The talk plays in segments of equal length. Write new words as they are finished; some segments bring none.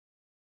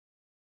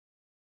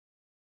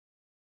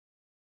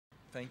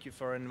Thank you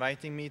for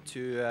inviting me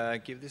to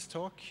give this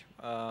talk.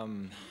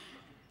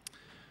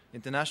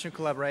 International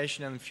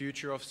collaboration and the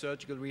future of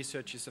surgical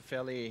research is a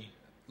fairly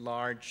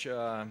large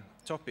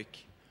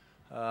topic.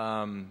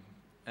 Let's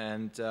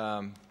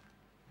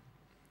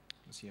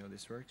see how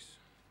this works.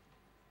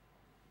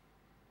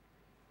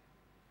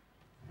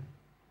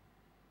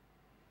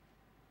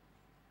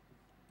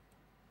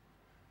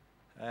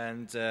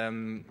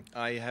 And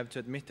I have to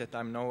admit that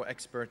I'm no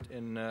expert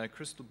in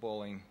crystal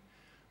balling.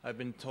 I've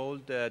been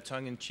told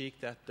tongue-in-cheek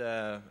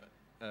that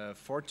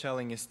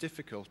foretelling is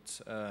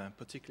difficult,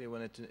 particularly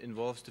when it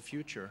involves the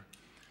future.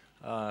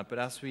 But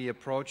as we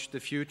approach the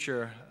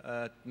future,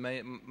 it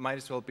might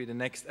as well be the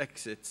next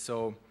exit.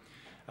 So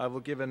I will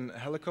give a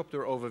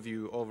helicopter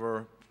overview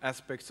over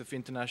aspects of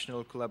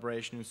international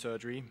collaboration in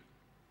surgery,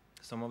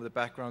 some of the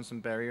backgrounds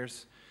and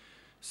barriers,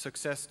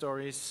 success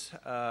stories,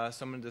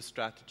 some of the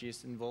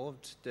strategies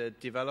involved, the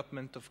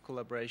development of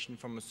collaboration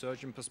from a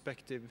surgeon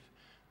perspective,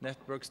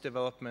 networks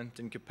development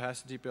and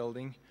capacity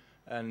building,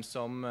 and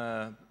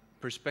some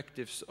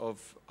perspectives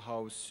of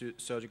how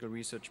surgical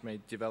research may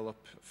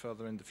develop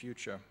further in the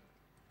future.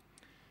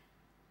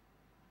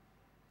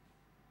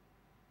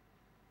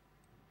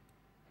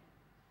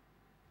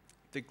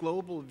 The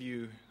global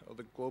view, or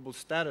the global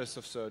status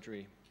of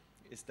surgery,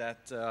 is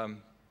that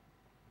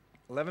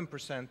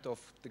 11% of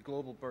the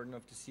global burden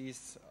of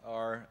disease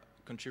are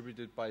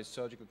contributed by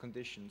surgical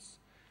conditions,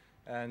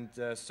 and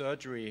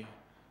surgery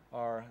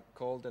are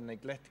called a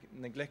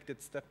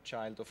neglected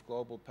stepchild of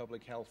global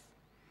public health.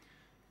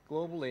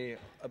 Globally,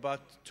 about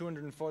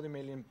 240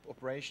 million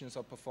operations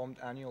are performed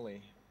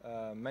annually.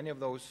 Many of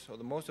those, or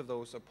the most of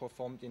those, are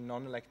performed in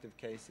non-elective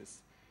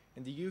cases.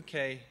 In the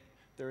UK,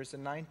 there is a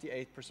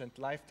 98%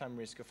 lifetime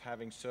risk of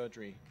having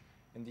surgery.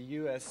 In the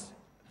US,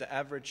 the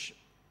average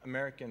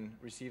American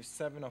receives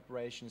 7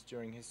 operations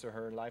during his or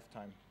her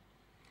lifetime.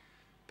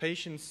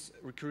 Patients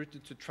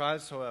recruited to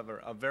trials,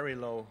 however, are very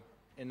low.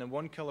 In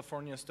one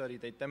California study,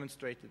 they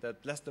demonstrated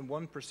that less than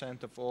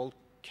 1% of all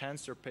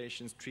cancer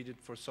patients treated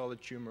for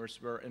solid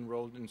tumors were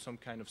enrolled in some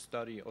kind of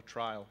study or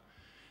trial.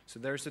 So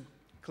there's a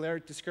clear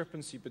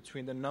discrepancy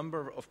between the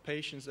number of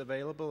patients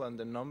available and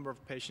the number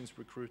of patients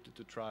recruited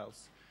to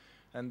trials.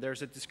 And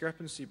there's a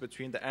discrepancy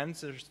between the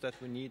answers that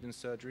we need in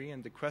surgery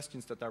and the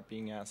questions that are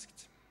being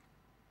asked.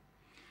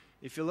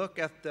 If you look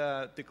at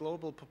the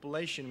global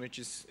population, which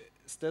is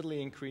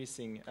steadily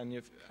increasing, and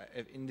if,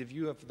 in the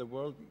view of the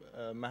world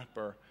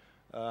mapper,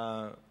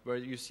 where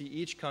you see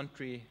each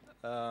country,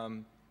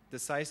 the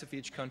size of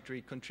each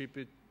country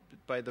contributed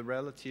by the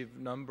relative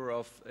number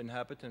of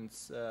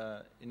inhabitants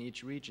in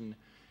each region,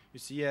 you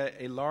see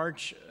a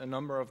large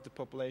number of the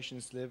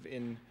populations live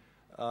in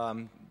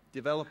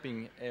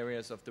developing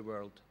areas of the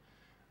world.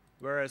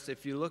 Whereas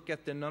if you look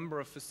at the number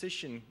of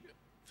physicians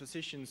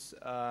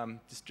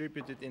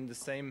distributed in the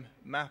same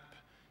map,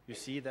 you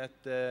see that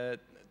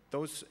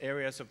those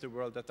areas of the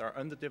world that are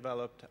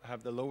underdeveloped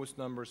have the lowest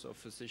numbers of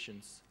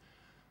physicians.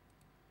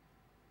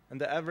 And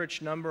the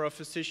average number of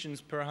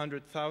physicians per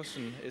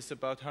 100,000 is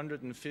about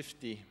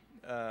 150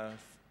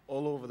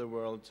 all over the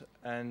world.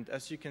 And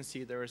as you can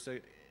see, there is a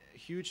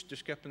huge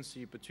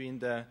discrepancy between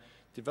the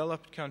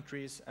developed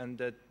countries and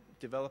the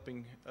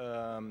developing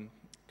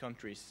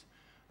countries.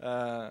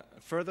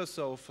 Further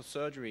so for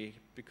surgery,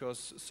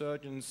 because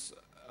surgeons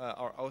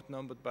are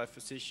outnumbered by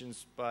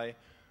physicians by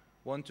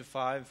 1 to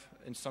 5,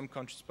 in some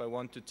countries by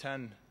 1 to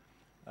 10.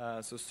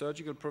 So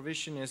surgical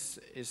provision is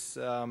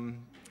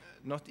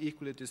not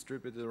equally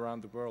distributed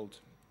around the world.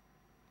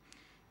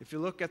 If you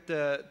look at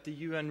the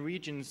UN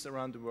regions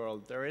around the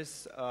world, there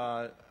is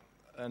a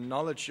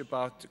knowledge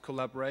about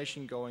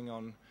collaboration going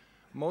on.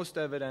 Most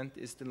evident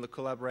is the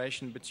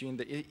collaboration between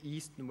the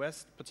East and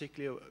West,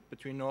 particularly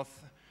between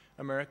North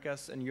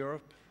Americas and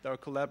Europe. There are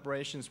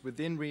collaborations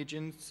within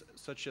regions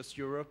such as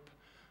Europe,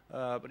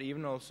 but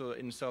even also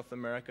in South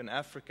America and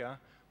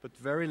Africa, but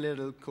very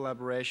little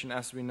collaboration,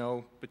 as we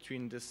know,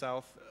 between the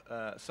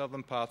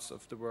southern parts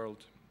of the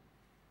world.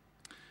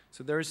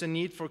 So there is a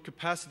need for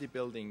capacity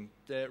building.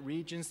 The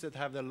regions that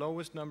have the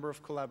lowest number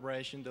of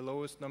collaboration, the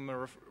lowest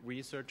number of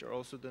research, are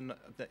also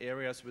the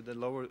areas with the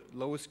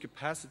lowest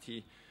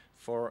capacity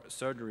for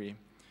surgery.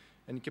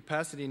 And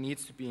capacity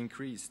needs to be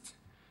increased.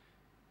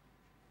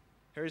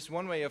 Here is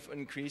one way of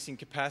increasing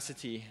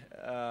capacity,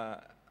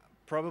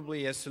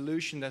 probably a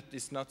solution that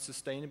is not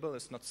sustainable,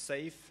 it's not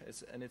safe,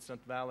 and it's not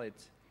valid.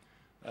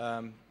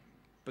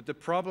 But the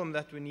problem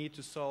that we need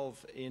to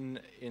solve in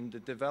the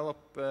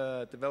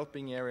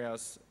developing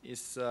areas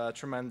is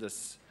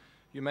tremendous.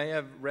 You may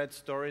have read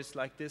stories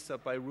like this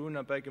by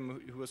Runa Begum,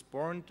 who was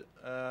born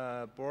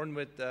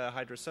with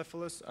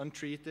hydrocephalus,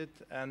 untreated,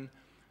 and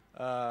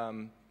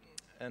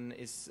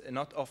is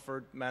not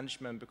offered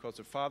management because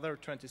her father,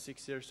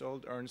 26 years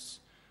old,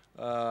 earns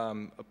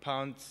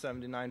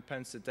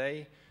 £1.79 a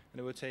day, and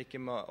it would take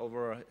him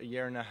over a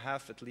year and a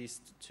half at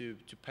least to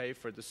pay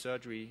for the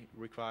surgery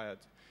required.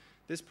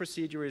 This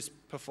procedure is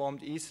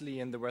performed easily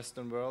in the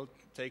Western world,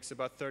 takes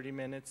about 30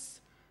 minutes,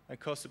 and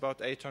costs about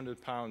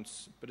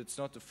 £800, but it's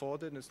not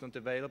afforded and it's not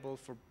available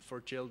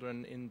for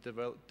children in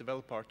the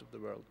developed part of the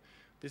world.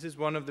 This is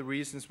one of the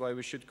reasons why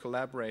we should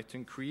collaborate to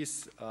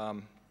increase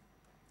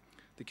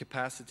the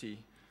capacity.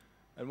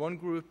 And one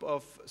group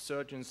of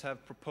surgeons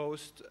have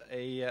proposed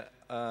a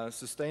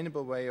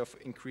sustainable way of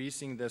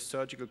increasing the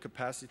surgical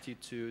capacity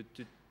to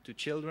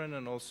children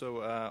and also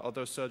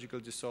other surgical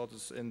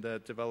disorders in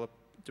the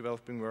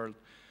developing world,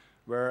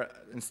 where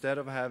instead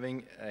of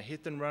having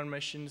hit-and-run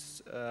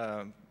missions,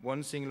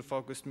 one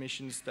single-focused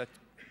missions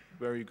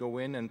where you go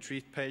in and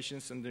treat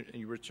patients and then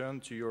you return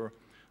to your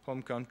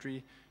home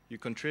country, you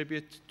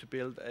contribute to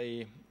build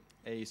a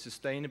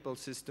sustainable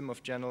system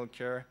of general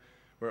care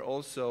where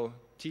also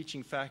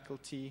teaching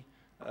faculty,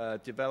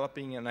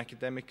 developing an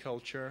academic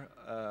culture,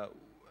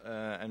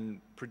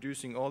 and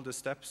producing all the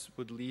steps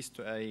would lead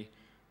to a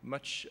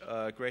much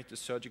greater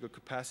surgical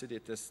capacity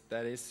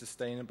that is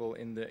sustainable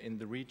in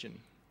the region.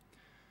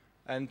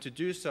 And to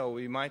do so,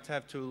 we might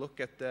have to look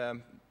at the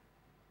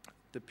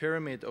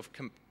pyramid of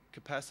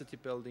capacity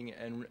building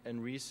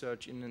and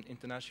research in an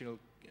international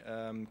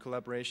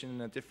collaboration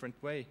in a different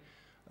way.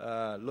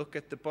 Look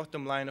at the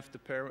bottom line of the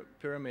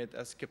pyramid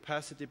as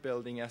capacity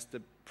building as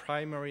the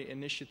primary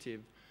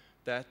initiative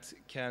that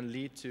can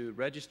lead to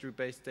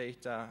registry-based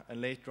data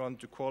and later on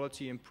to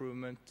quality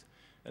improvement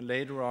and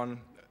later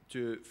on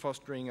to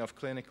fostering of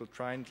clinical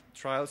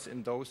trials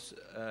in those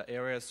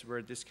areas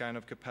where this kind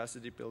of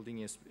capacity building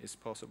is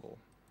possible.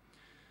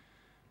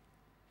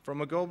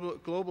 From a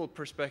global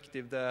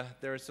perspective,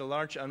 there is a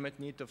large unmet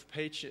need of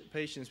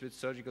patients with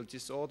surgical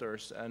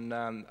disorders and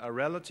a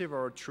relative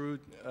or true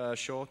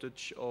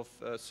shortage of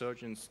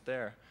surgeons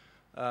there.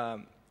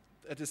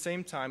 At the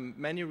same time,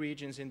 many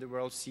regions in the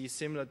world see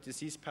similar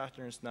disease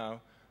patterns now,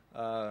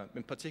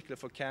 in particular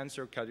for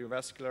cancer,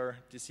 cardiovascular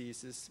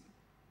diseases,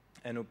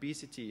 and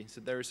obesity.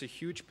 So there is a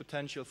huge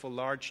potential for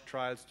large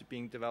trials to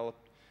being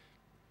developed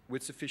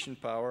with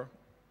sufficient power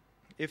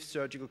if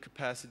surgical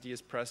capacity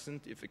is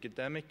present, if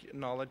academic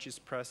knowledge is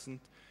present,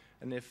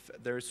 and if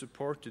there is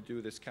support to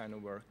do this kind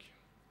of work.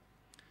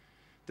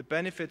 The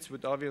benefits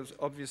would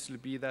obviously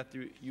be that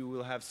you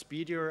will have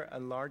speedier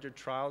and larger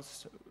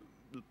trials,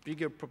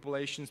 bigger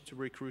populations to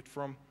recruit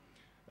from,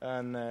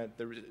 and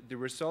the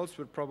results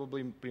would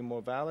probably be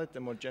more valid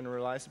and more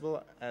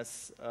generalizable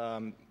as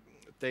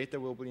data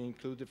will be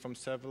included from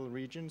several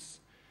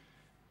regions.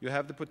 You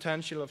have the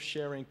potential of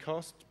sharing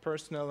cost,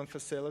 personnel, and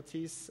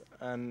facilities,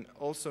 and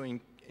also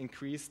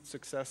increased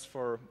success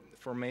for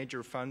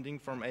major funding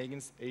from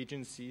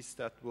agencies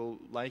that will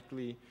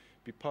likely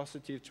be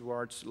positive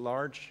towards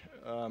large,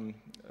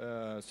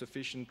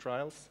 sufficient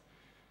trials.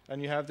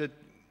 And you have the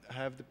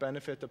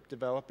benefit of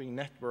developing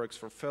networks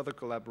for further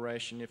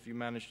collaboration if you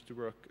manage to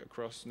work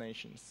across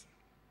nations.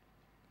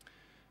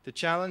 The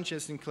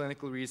challenges in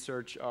clinical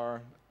research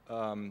are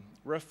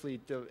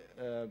roughly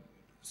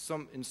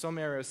in some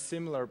areas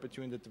similar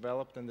between the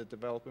developed and the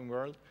developing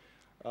world.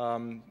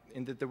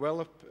 In the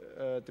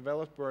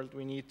developed world,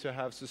 we need to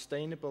have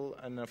sustainable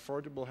and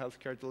affordable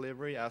healthcare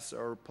delivery as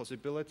our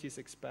possibilities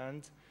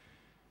expand.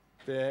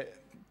 The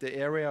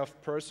area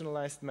of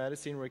personalized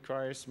medicine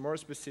requires more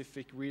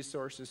specific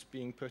resources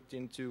being put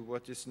into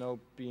what is now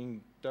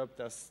being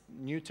dubbed as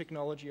new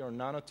technology or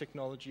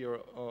nanotechnology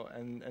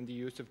and the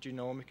use of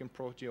genomic and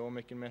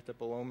proteomic and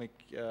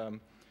metabolomic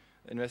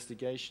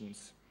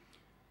investigations.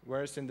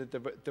 Whereas in the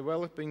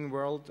developing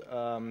world,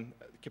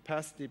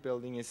 capacity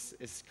building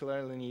is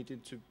clearly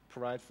needed to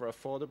provide for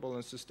affordable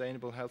and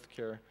sustainable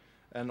healthcare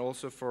and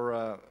also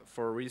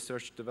for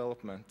research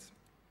development.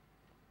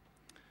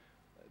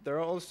 There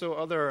are also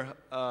other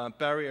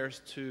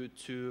barriers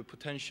to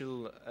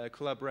potential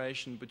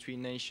collaboration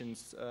between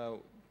nations,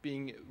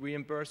 being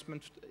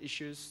reimbursement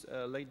issues,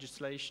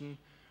 legislation,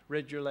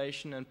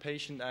 regulation, and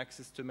patient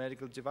access to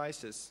medical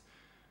devices.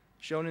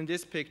 Shown in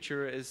this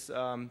picture is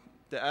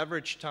the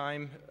average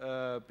time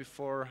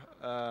before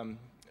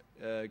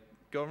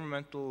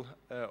governmental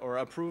or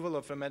approval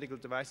of a medical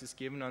device is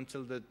given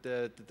until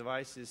the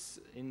device is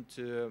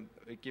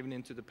given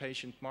into the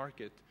patient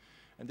market.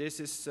 And this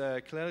is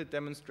clearly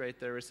demonstrate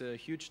there is a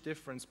huge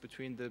difference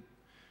between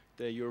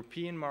the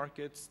European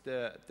markets,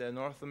 the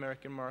North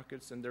American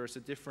markets, and there is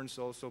a difference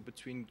also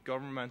between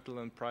governmental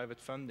and private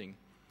funding.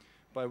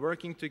 By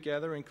working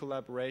together in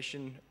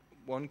collaboration,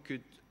 one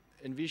could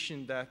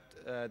envision that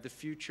the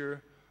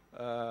future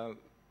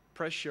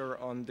pressure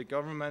on the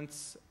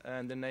governments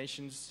and the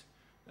nations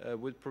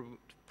would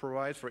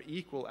provide for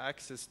equal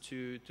access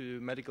to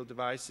medical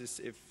devices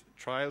if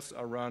trials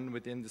are run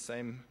within the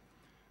same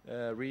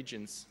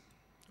regions,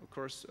 of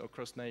course,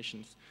 across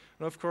nations.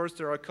 And of course,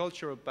 there are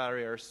cultural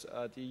barriers.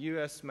 The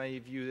US may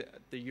view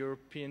the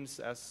Europeans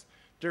as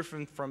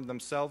different from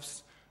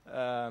themselves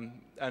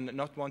and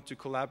not want to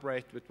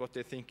collaborate with what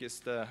they think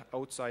is the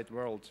outside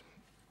world.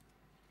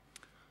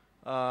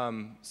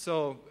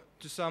 So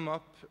to sum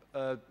up,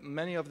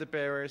 many of the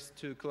barriers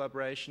to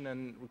collaboration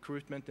and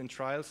recruitment in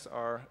trials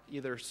are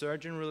either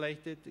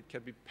surgeon-related, it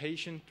can be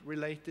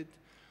patient-related,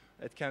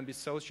 it can be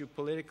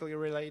socio-politically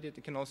related,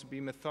 it can also be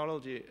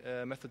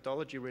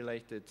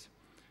methodology-related.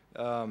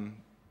 And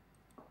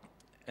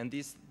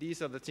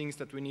these are the things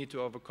that we need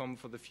to overcome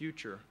for the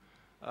future.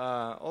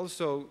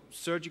 Also,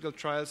 surgical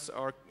trials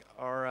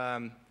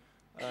are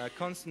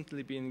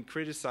constantly being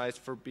criticized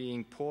for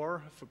being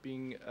poor, for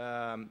being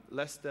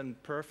less than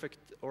perfect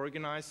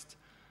organized.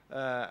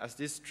 As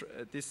this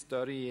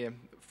study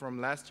from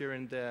last year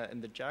in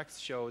the JACS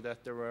showed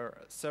that there were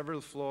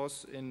several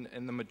flaws in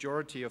the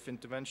majority of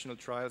interventional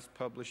trials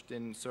published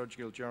in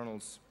surgical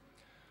journals.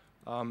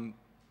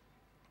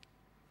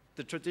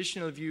 The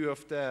traditional view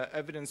of the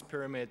evidence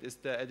pyramid is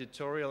the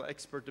editorial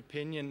expert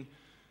opinion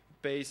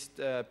based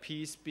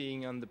piece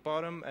being on the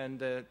bottom and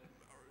the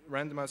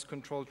randomized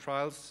controlled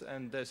trials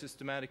and the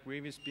systematic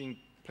reviews being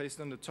placed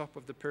on the top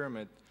of the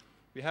pyramid.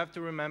 We have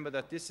to remember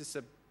that this is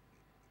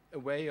a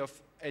way of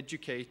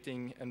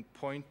educating and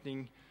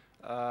pointing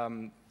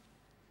the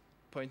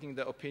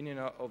opinion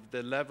of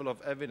the level of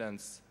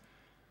evidence.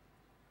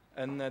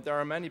 And there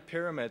are many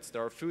pyramids.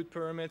 There are food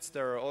pyramids.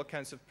 There are all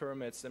kinds of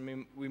pyramids. I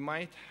mean, we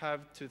might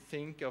have to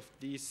think of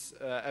these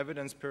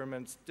evidence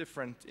pyramids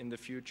different in the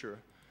future.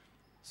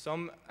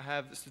 Some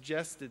have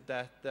suggested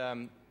that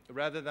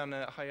rather than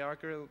a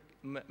hierarchical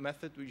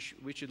method,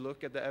 we should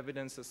look at the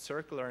evidence as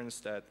circular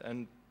instead.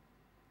 And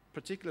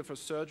particularly for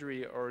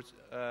surgery or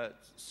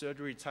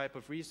surgery type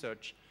of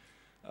research,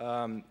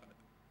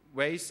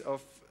 ways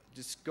of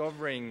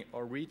discovering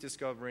or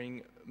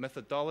rediscovering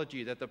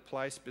methodology that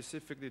applies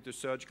specifically to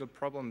surgical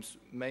problems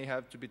may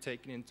have to be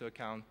taken into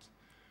account.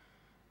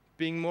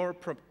 Being more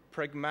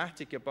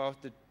pragmatic about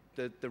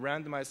the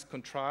randomized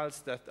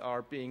controls that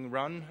are being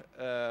run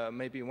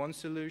may be one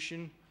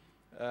solution.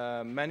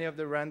 Many of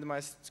the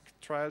randomized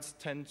trials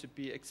tend to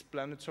be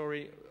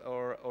explanatory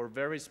or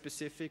very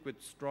specific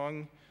with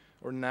strong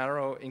or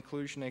narrow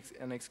inclusion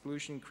and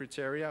exclusion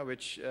criteria,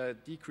 which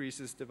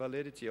decreases the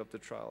validity of the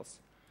trials.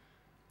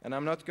 And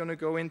I'm not going to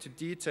go into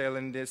detail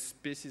in this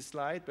busy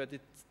slide, but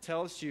it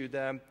tells you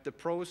the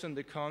pros and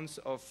the cons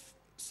of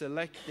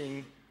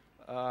selecting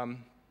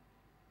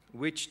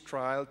which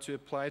trial to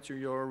apply to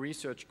your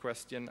research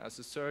question as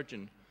a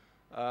surgeon.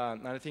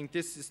 And I think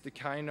this is the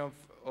kind of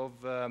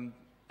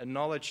a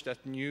knowledge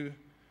that new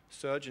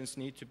surgeons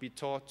need to be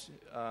taught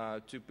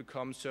to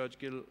become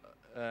surgical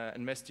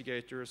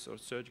investigators or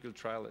surgical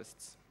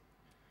trialists.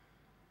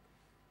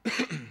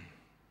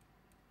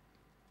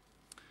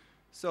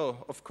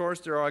 So, of course,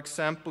 there are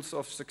examples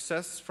of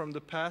success from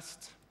the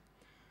past,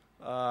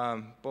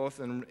 both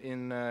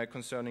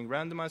concerning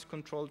randomized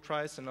controlled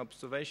trials and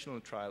observational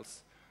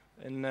trials.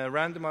 In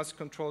randomized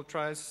controlled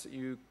trials,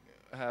 you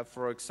have,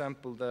 for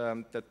example,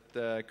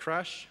 the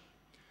CRASH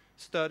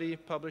study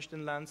published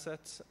in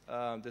Lancet,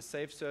 the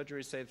Safe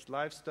Surgery Saves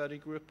Life study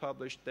group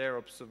published their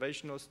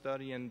observational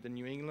study in the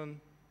New England.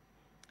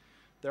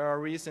 There are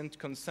recent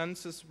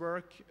consensus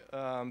work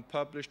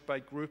published by a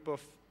group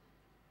of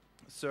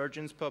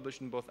surgeons published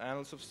in both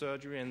Annals of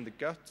Surgery and the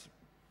Gut.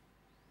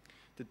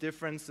 The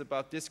difference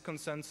about this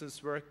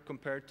consensus work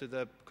compared to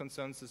the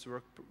consensus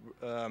work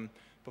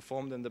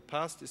performed in the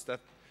past is that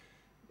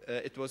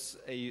it was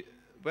a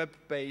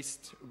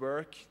web-based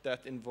work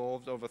that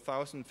involved over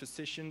 1,000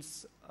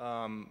 physicians,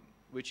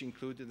 which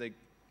included a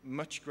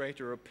much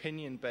greater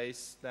opinion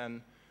base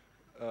than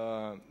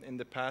in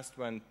the past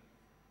when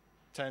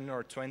 10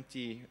 or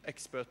 20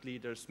 expert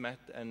leaders met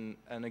and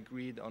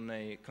agreed on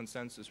a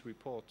consensus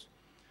report.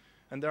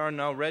 And there are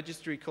now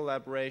registry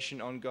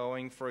collaboration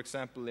ongoing, for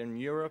example, in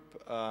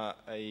Europe,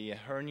 a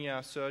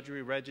hernia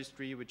surgery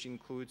registry, which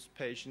includes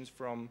patients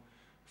from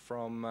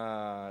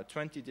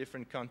 20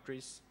 different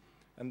countries.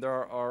 And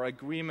there are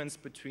agreements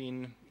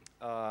between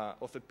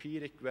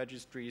orthopedic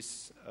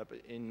registries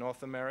in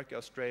North America,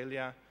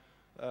 Australia,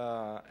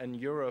 and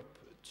Europe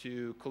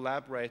to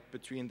collaborate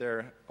between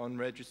their own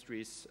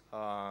registries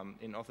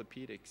in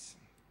orthopedics.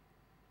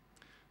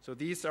 So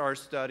these are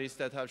studies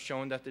that have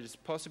shown that it is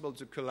possible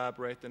to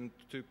collaborate and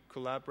to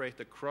collaborate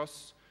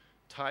across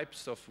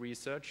types of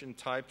research and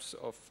types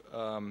of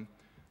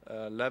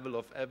level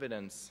of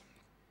evidence.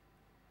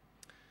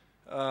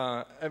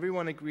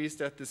 Everyone agrees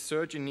that the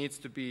surgeon needs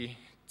to be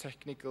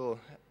technical,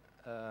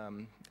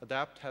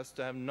 adept, has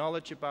to have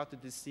knowledge about the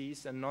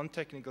disease and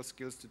non-technical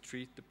skills to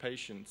treat the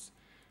patients.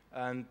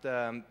 And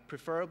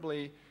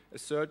preferably, a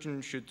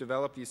surgeon should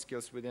develop these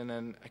skills within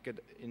an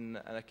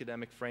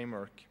academic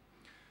framework.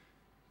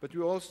 But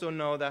we also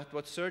know that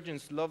what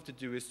surgeons love to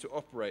do is to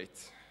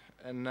operate.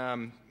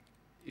 And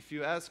if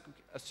you ask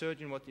a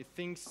surgeon what he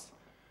thinks,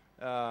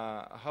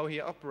 how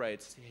he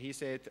operates, he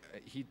said,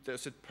 he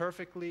does it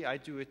perfectly, I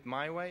do it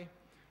my way.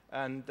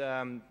 And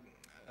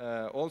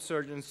all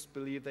surgeons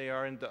believe they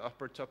are in the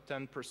upper top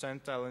 10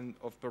 percentile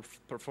of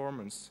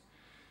performance.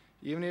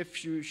 Even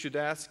if you should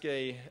ask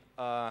a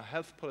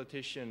health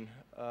politician,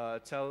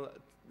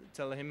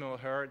 tell him or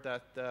her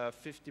that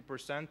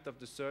 50% of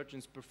the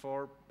surgeons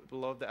perform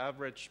below the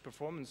average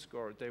performance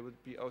score, they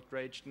would be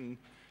outraged and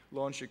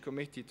launch a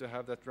committee to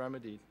have that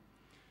remedied.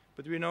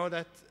 But we know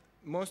that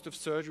most of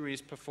surgery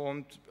is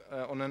performed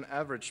on an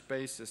average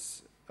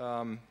basis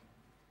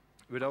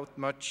without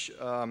much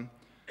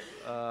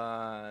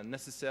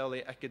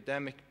necessarily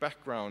academic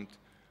background.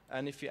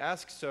 And if you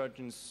ask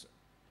surgeons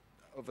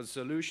of a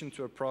solution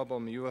to a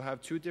problem, you will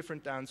have two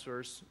different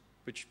answers,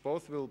 which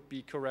both will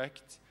be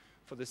correct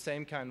for the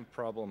same kind of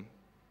problem.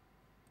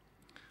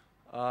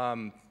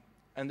 And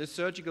the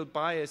surgical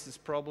bias is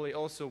probably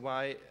also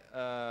why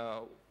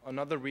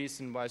another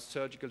reason why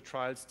surgical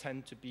trials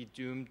tend to be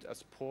doomed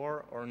as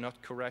poor or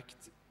not correct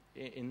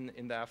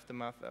in the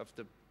aftermath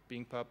after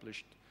being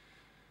published.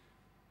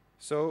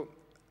 So,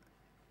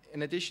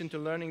 in addition to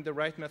learning the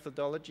right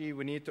methodology,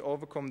 we need to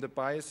overcome the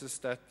biases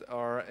that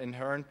are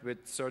inherent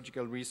with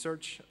surgical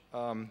research.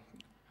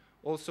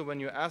 Also, when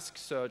you ask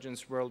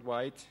surgeons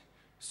worldwide,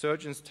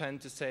 surgeons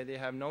tend to say they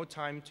have no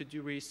time to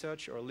do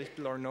research or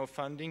little or no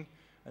funding,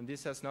 and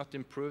this has not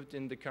improved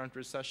in the current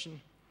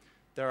recession.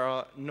 There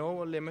are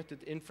no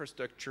limited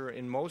infrastructure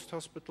in most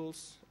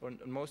hospitals or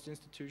in most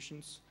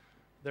institutions.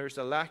 There's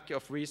a lack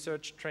of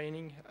research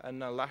training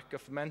and a lack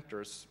of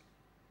mentors.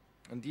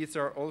 And these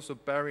are also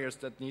barriers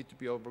that need to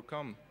be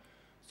overcome.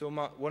 So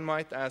one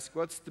might ask,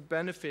 what's the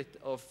benefit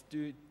of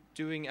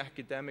doing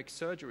academic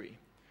surgery?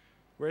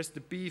 Where's the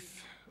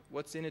beef?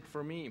 What's in it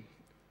for me?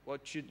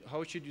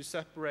 How should you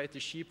separate the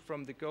sheep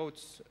from the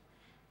goats?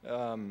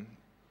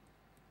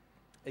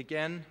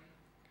 Again,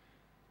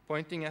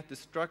 pointing at the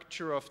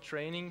structure of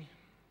training,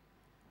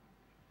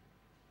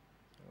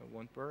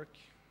 won't work.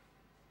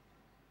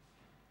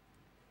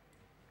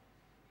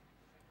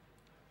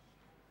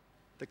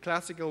 The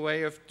classical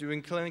way of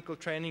doing clinical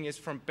training is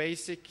from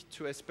basic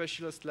to a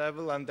specialist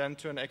level and then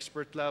to an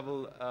expert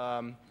level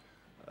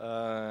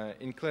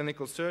in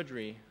clinical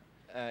surgery.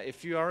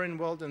 If you are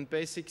involved in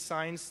basic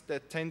science,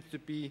 that tends to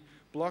be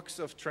blocks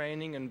of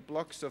training and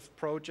blocks of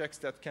projects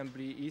that can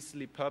be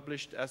easily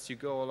published as you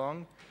go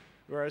along.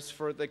 Whereas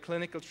for the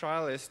clinical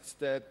trialists,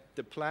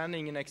 the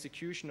planning and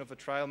execution of a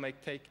trial may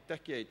take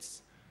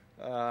decades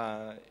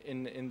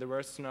in the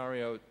worst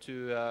scenario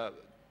to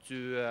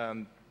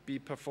be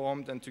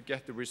performed and to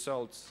get the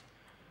results.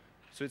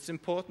 So it's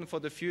important for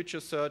the future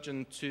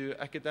surgeon,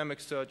 academic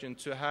surgeon,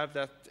 to have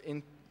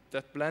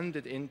that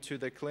blended into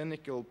the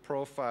clinical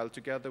profile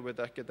together with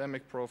the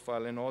academic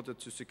profile in order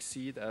to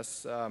succeed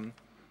as an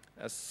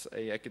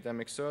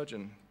academic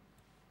surgeon.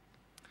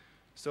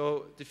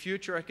 So the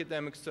future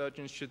academic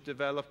surgeons should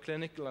develop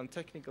clinical and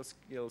technical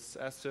skills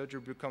as surgery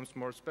becomes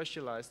more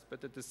specialized,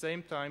 but at the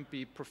same time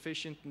be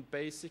proficient in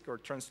basic or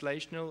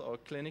translational or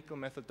clinical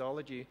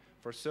methodology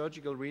for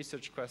surgical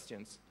research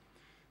questions.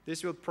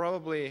 This will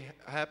probably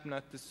happen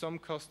at some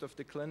cost of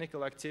the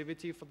clinical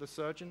activity for the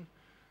surgeon,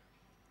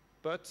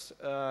 but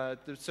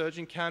the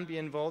surgeon can be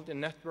involved in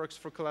networks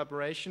for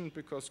collaboration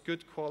because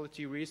good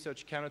quality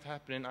research cannot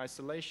happen in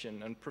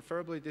isolation, and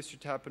preferably this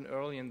should happen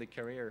early in the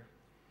career.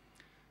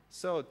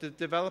 So the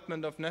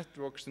development of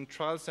networks and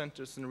trial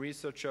centers and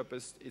research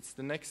hubs it's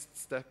the next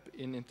step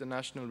in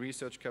international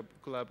research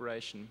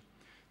collaboration.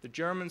 The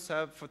Germans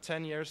have for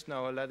 10 years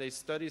now led a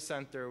study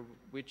center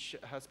which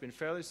has been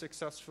fairly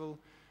successful,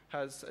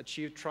 has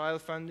achieved trial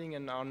funding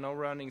and are now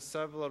running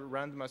several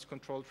randomized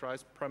controlled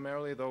trials,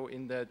 primarily though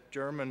in the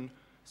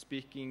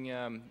German-speaking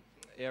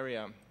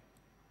area.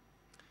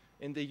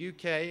 In the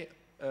UK,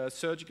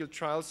 surgical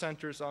trial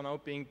centers are now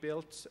being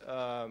built,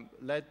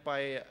 led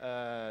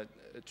by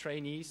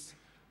trainees,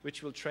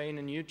 which will train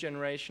a new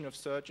generation of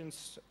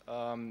surgeons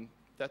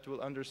that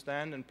will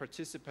understand and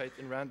participate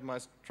in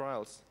randomized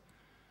trials.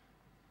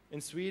 In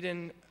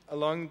Sweden,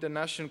 along the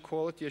national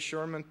quality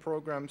assurance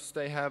programs,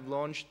 they have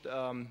launched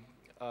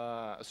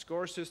a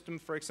score system,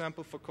 for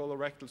example, for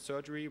colorectal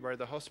surgery, where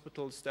the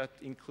hospitals that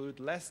include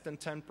less than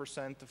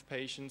 10% of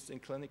patients in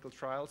clinical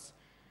trials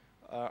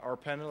are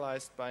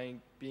penalized by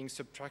being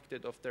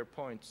subtracted of their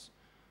points.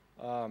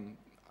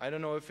 I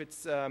don't know if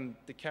it's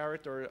the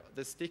carrot or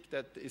the stick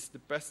that is the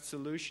best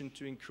solution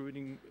to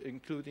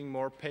including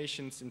more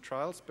patients in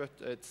trials, but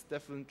it's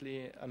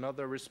definitely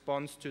another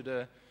response to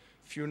the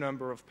few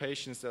number of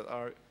patients that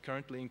are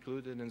currently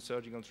included in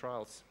surgical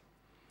trials.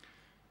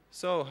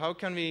 So how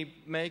can we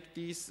make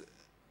these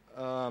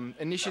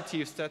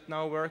initiatives that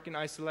now work in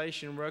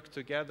isolation work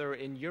together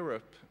in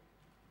Europe?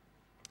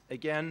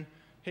 Again,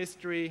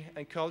 history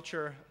and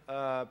culture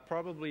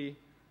probably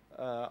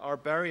are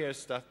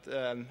barriers that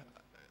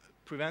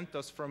prevent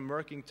us from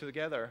working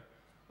together.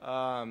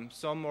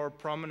 Some more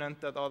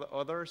prominent than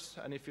others,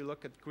 and if you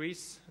look at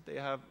Greece, they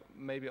have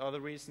maybe other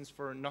reasons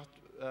for not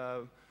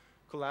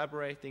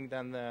collaborating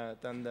than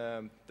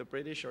the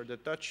British or the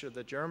Dutch or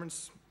the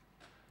Germans.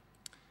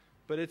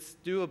 But it's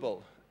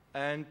doable,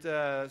 and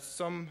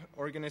some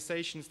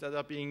organizations that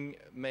are being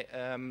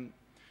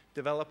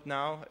developed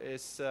now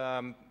is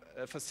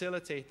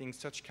facilitating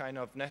such kind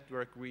of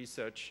network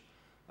research.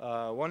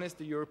 One is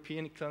the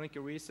European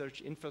Clinical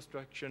Research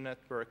Infrastructure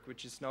Network,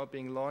 which is now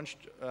being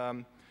launched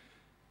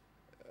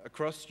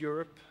across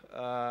Europe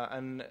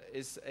and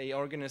is an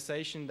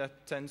organization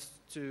that tends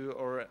to,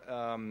 or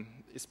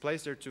is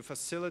placed there to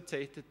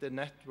facilitate the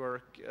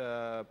network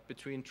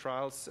between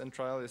trials and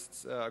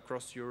trialists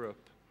across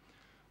Europe.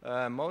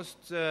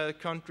 Most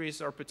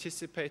countries are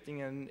participating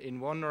in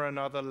one or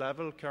another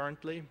level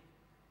currently,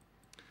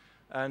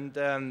 and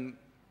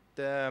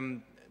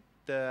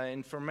the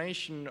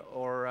information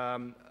or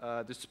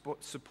the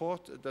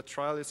support that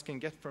trialists can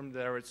get from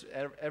there is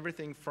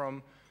everything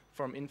from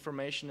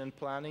information and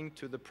planning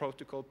to the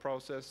protocol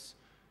process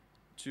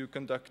to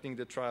conducting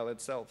the trial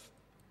itself.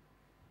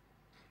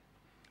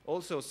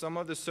 Also, some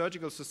of the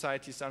surgical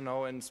societies are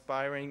now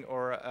inspiring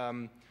or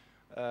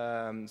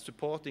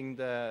supporting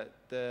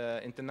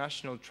the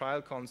international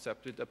trial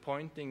concept with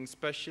appointing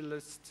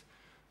specialist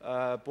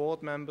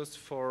board members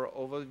for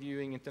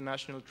overviewing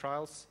international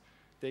trials.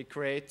 They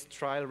create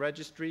trial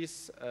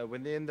registries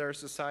within their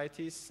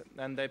societies,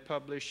 and they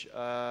publish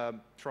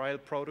trial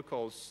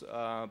protocols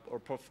or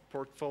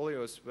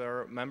portfolios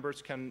where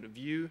members can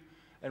view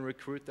and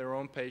recruit their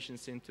own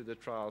patients into the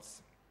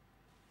trials,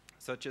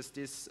 such as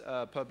this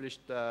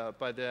published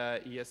by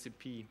the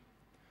ESCP.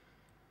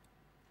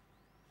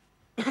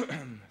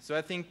 So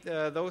I think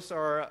those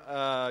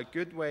are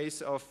good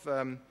ways of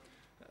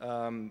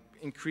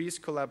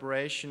increased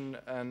collaboration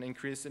and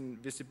increase in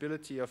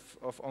visibility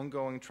of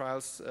ongoing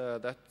trials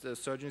that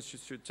surgeons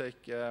should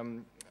take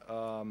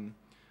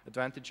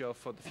advantage of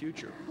for the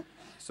future.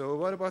 So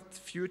what about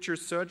future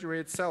surgery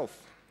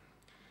itself?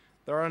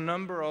 There are a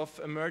number of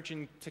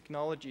emerging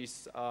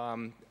technologies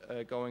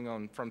going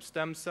on, from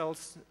stem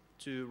cells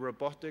to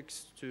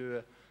robotics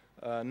to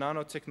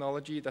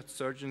nanotechnology, that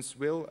surgeons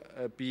will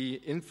be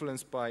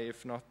influenced by,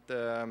 if not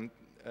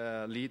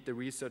lead the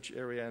research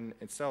area in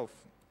itself.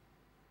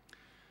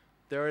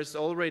 There is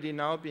already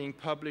now being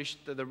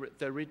published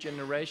the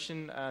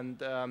regeneration and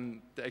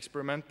the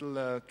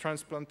experimental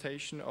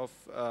transplantation of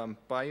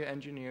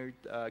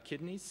bioengineered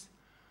kidneys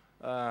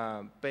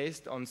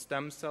based on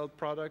stem cell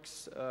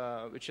products,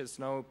 which is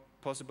now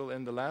possible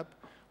in the lab.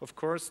 Of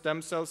course,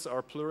 stem cells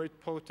are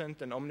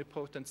pluripotent and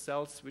omnipotent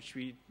cells, which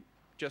we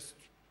just,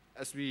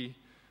 as we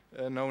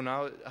know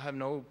now, have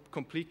no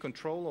complete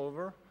control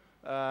over.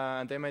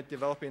 And they might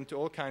develop into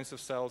all kinds of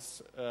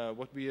cells.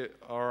 What we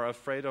are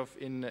afraid of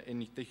in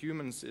the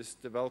humans is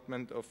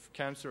development of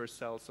cancerous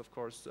cells, of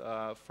course,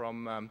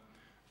 from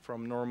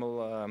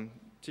normal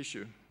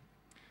tissue.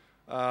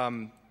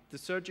 The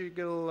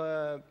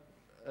surgical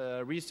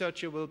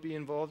researcher will be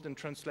involved in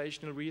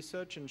translational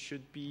research and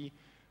should be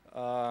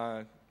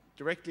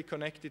directly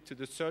connected to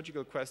the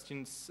surgical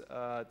questions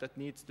that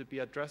needs to be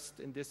addressed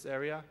in this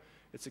area.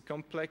 It's a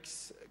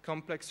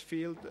complex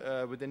field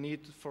with a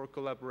need for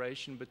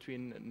collaboration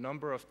between a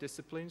number of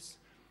disciplines,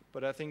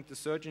 but I think the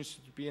surgeons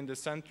should be in the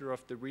center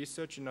of the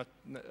research and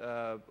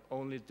not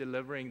only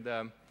delivering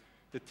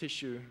the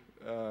tissue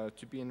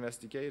to be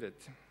investigated.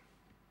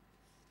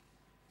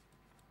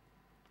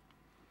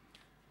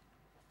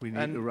 We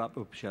need to wrap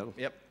up, Kjetil.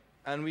 Yep.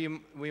 And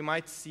we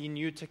might see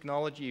new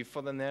technology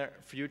for the near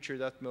future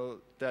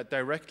that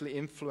directly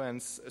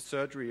influence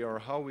surgery or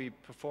how we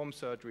perform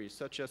surgery,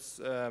 such as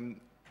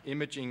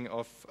imaging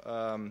of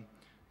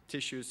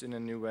tissues in a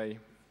new way.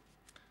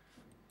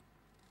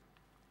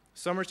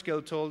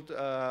 Summerskill told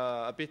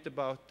a bit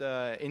about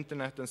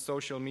internet and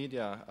social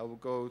media. I will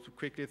go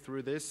quickly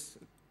through this.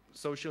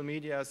 Social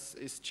media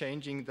is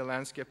changing the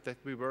landscape that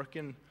we work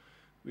in.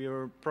 We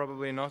are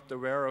probably not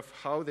aware of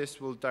how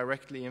this will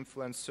directly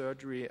influence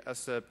surgery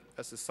as a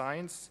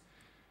science,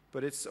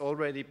 but it's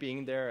already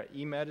being there.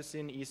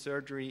 E-medicine,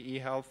 e-surgery,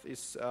 e-health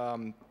is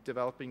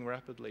developing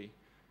rapidly.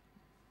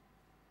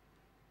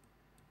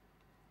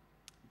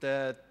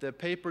 The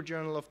paper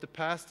journal of the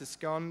past is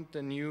gone.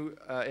 The new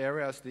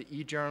areas, the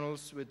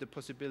e-journals, with the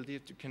possibility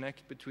to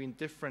connect between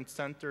different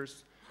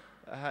centers,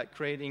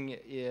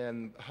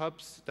 creating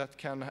hubs that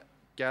can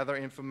gather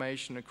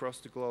information across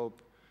the globe.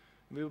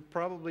 We will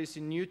probably see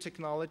new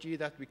technology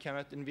that we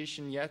cannot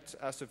envision yet,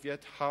 as of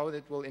yet, how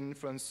it will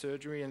influence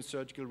surgery and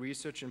surgical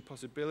research and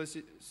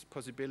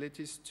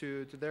possibilities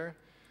to there.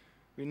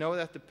 We know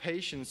that the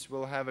patients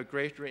will have a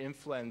greater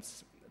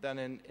influence than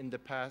in the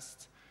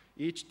past.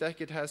 Each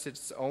decade has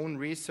its own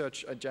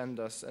research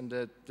agendas, and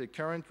the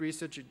current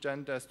research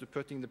agenda is to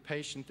putting the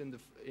patient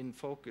in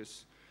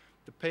focus.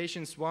 The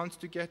patients want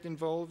to get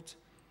involved,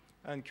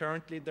 and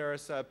currently there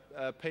is a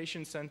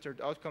patient-centered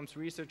outcomes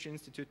research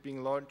institute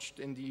being launched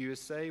in the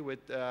USA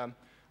with a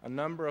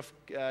number of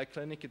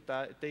clinical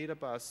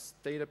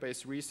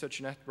database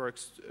research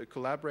networks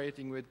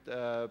collaborating with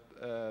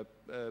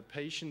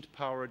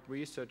patient-powered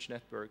research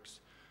networks,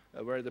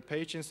 where the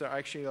patients are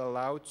actually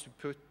allowed to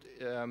put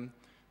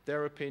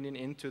their opinion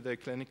into the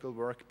clinical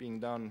work being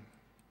done.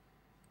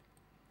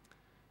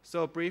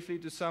 So briefly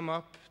to sum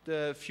up,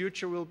 the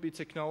future will be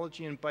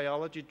technology and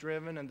biology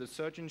driven, and the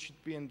surgeon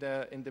should be in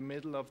the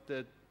middle of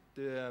the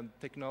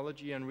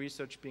technology and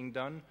research being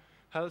done.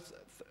 Health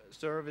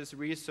service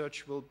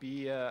research will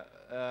be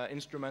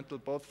instrumental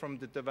both from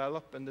the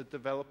developed and the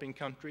developing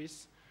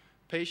countries.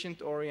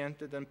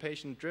 Patient-oriented and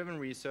patient-driven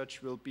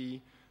research will be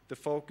the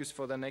focus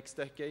for the next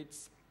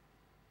decades.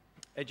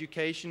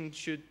 Education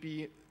should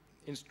be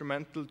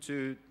instrumental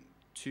to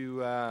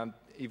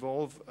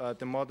evolve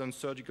the modern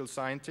surgical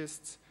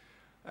scientists,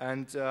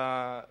 and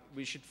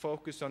we should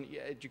focus on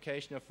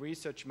education of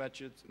research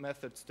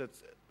methods that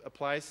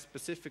applies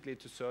specifically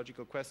to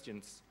surgical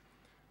questions.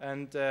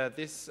 And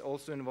this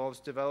also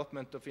involves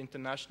development of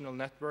international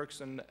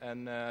networks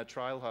and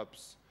trial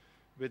hubs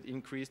with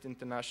increased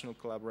international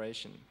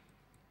collaboration.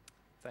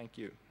 Thank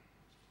you.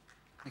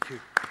 Thank you.